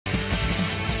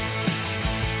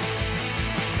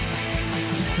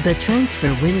The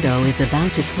transfer window is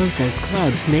about to close as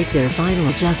clubs make their final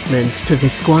adjustments to the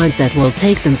squads that will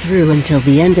take them through until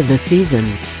the end of the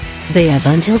season. They have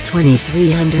until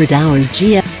 2300 hours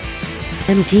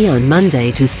GMT on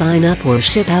Monday to sign up or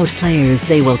ship out players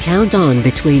they will count on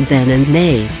between then and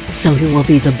May. So who will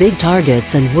be the big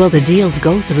targets and will the deals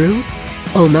go through?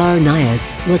 Omar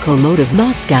Niasse, Lokomotiv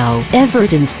Moscow.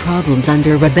 Everton's problems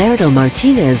under Roberto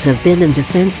Martinez have been in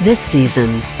defense this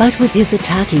season, but with his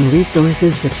attacking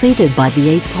resources depleted by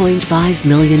the £8.5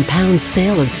 million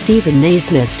sale of Steven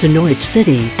Naismith to Norwich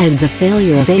City and the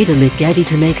failure of Aidan McGeady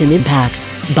to make an impact,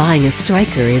 buying a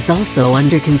striker is also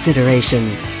under consideration.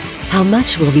 How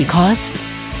much will he cost?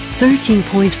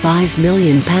 £13.5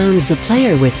 million. A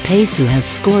player with pace who has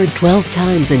scored 12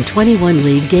 times in 21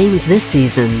 league games this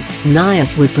season,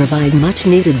 Niasse would provide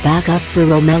much-needed backup for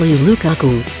Romelu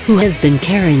Lukaku, who has been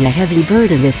carrying a heavy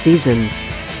burden this season.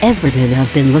 Everton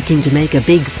have been looking to make a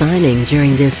big signing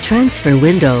during this transfer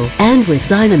window, and with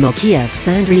Dynamo Kiev's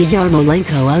Andriy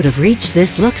Yarmolenko out of reach,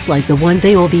 this looks like the one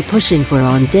they will be pushing for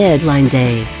on deadline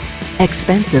day.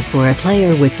 Expensive for a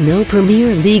player with no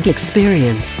Premier League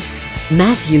experience.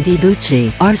 Mathieu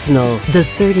Debuchy, Arsenal. The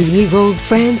 30-year-old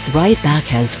France right-back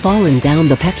has fallen down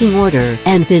the pecking order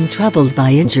and been troubled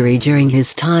by injury during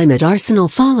his time at Arsenal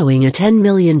following a £10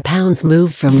 million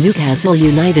move from Newcastle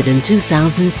United in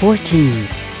 2014.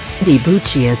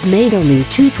 Debuchy has made only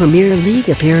 2 Premier League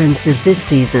appearances this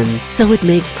season, so it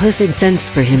makes perfect sense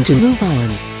for him to move on.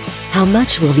 How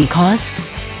much will he cost?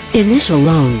 Initial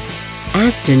loan.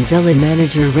 Aston Villa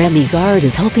manager Remy Gard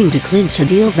is hoping to clinch a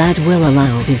deal that will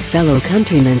allow his fellow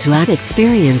countrymen to add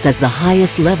experience at the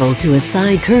highest level to a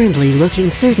side currently looking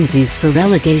certainties for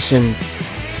relegation.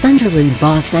 Sunderland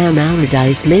boss Sam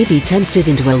Allardyce may be tempted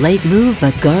into a late move,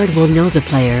 but Gard will know the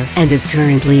player and is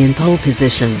currently in pole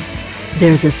position.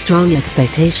 There's a strong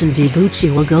expectation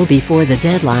Debuchy will go before the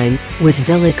deadline, with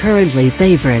Villa currently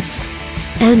favourites.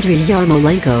 Andriy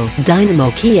Yarmolenko,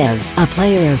 Dynamo Kiev, a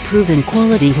player of proven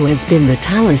quality who has been the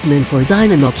talisman for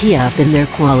Dynamo Kiev in their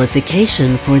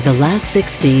qualification for the last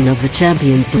 16 of the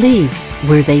Champions League,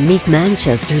 where they meet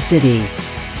Manchester City.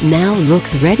 Now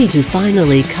looks ready to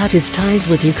finally cut his ties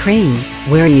with Ukraine,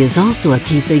 where he is also a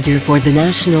key figure for the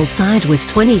national side with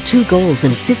 22 goals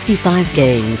in 55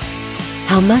 games.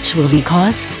 How much will he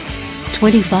cost?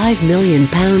 £25 million.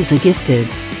 A gifted,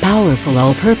 powerful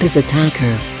all-purpose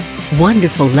attacker.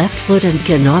 Wonderful left foot and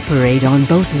can operate on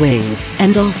both wings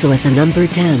and also as a number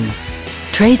 10.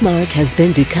 Trademark has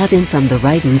been to cut in from the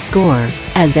right and score,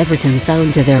 as Everton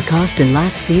found to their cost in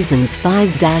last season's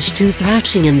 5-2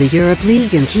 thrashing in the Europa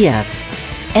League in Kiev.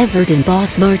 Everton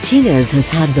boss Martinez has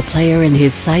had the player in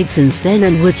his sight since then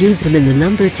and would use him in the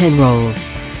number 10 role.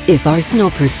 If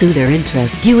Arsenal pursue their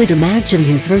interest, you would imagine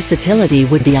his versatility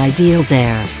would be ideal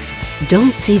there.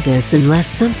 Don't see this unless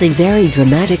something very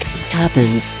dramatic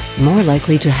happens, more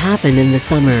likely to happen in the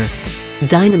summer.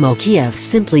 Dynamo Kiev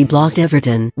simply blocked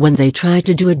Everton when they tried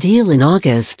to do a deal in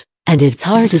August, and it's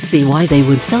hard to see why they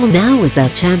would sell now with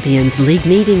that Champions League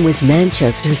meeting with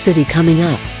Manchester City coming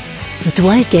up.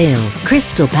 Dwight Gale,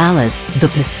 Crystal Palace. The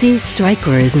Passy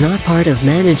striker is not part of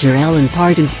manager Alan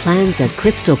Pardew's plans at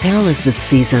Crystal Palace this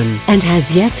season and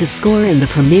has yet to score in the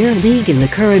Premier League in the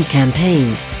current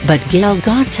campaign, but Gale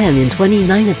got 10 in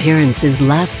 29 appearances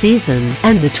last season,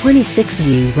 and the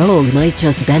 26-year-old might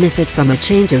just benefit from a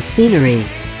change of scenery.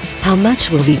 How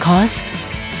much will he cost?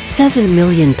 £7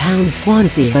 million.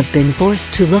 Swansea have been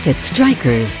forced to look at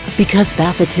strikers, because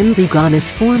Bafétimbi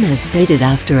Gomes' form has faded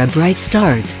after a bright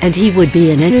start, and he would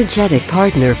be an energetic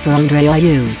partner for Andre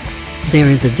Ayew. There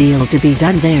is a deal to be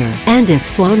done there, and if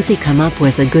Swansea come up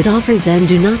with a good offer, then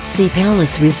do not see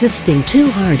Palace resisting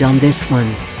too hard on this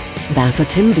one.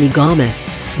 Bafétimbi Gomes,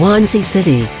 Swansea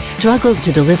City, struggled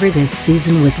to deliver this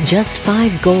season with just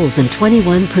 5 goals in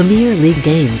 21 Premier League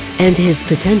games, and his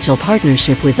potential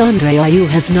partnership with Andre Ayew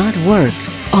has not worked,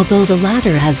 although the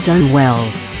latter has done well.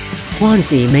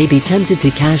 Swansea may be tempted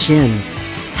to cash in.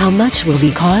 How much will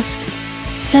he cost?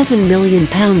 £7 million.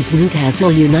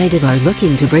 Newcastle United are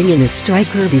looking to bring in a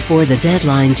striker before the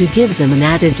deadline to give them an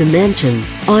added dimension.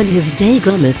 On his day,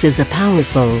 Gomes is a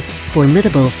powerful,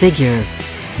 formidable figure.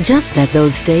 Just that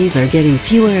those days are getting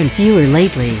fewer and fewer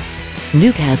lately.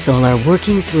 Newcastle are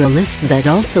working through a list that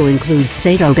also includes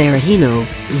Saido Berahino,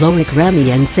 Loic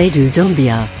Remy and Seydou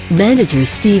Doumbia. Manager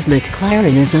Steve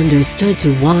McClaren is understood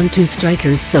to want 2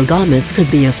 strikers, so Gomes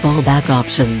could be a fallback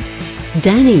option.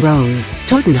 Danny Rose,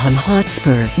 Tottenham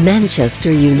Hotspur.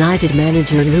 Manchester United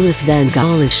manager Louis van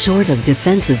Gaal is short of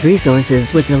defensive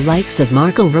resources, with the likes of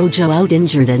Marco Rojo out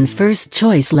injured and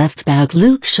first-choice left-back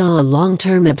Luke Shaw a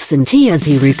long-term absentee as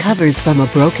he recovers from a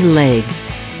broken leg.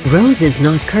 Rose is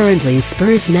not currently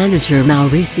Spurs manager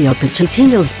Mauricio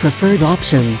Pochettino's preferred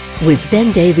option, with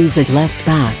Ben Davies at left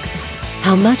back.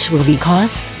 How much will he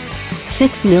cost?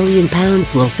 £6 million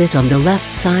will fit on the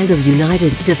left side of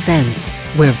United's defence,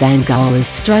 where Van Gaal is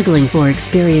struggling for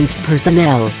experienced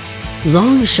personnel.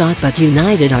 Long shot, but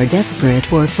United are desperate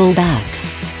for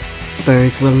full-backs.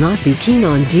 Spurs will not be keen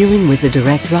on dealing with a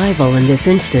direct rival in this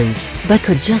instance, but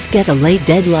could just get a late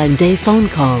deadline day phone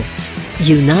call.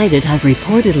 United have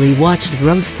reportedly watched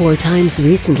Rose 4 times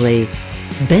recently.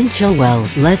 Ben Chilwell,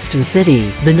 Leicester City.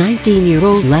 The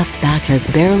 19-year-old left-back has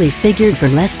barely figured for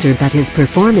Leicester, but his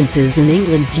performances in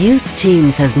England's youth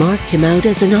teams have marked him out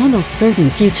as an almost certain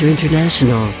future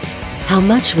international. How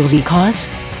much will he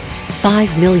cost?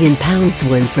 £5 million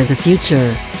win for the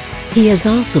future. He has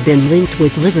also been linked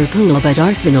with Liverpool, but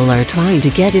Arsenal are trying to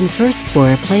get in first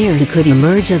for a player who could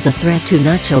emerge as a threat to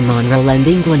Nacho Monreal and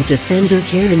England defender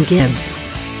Kieran Gibbs.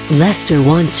 Leicester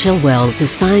want Chilwell to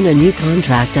sign a new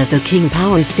contract at the King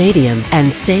Power Stadium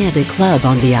and stay at a club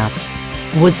on the up.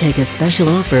 Would take a special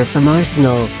offer from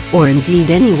Arsenal, or indeed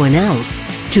anyone else,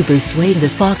 to persuade the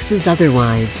Foxes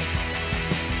otherwise.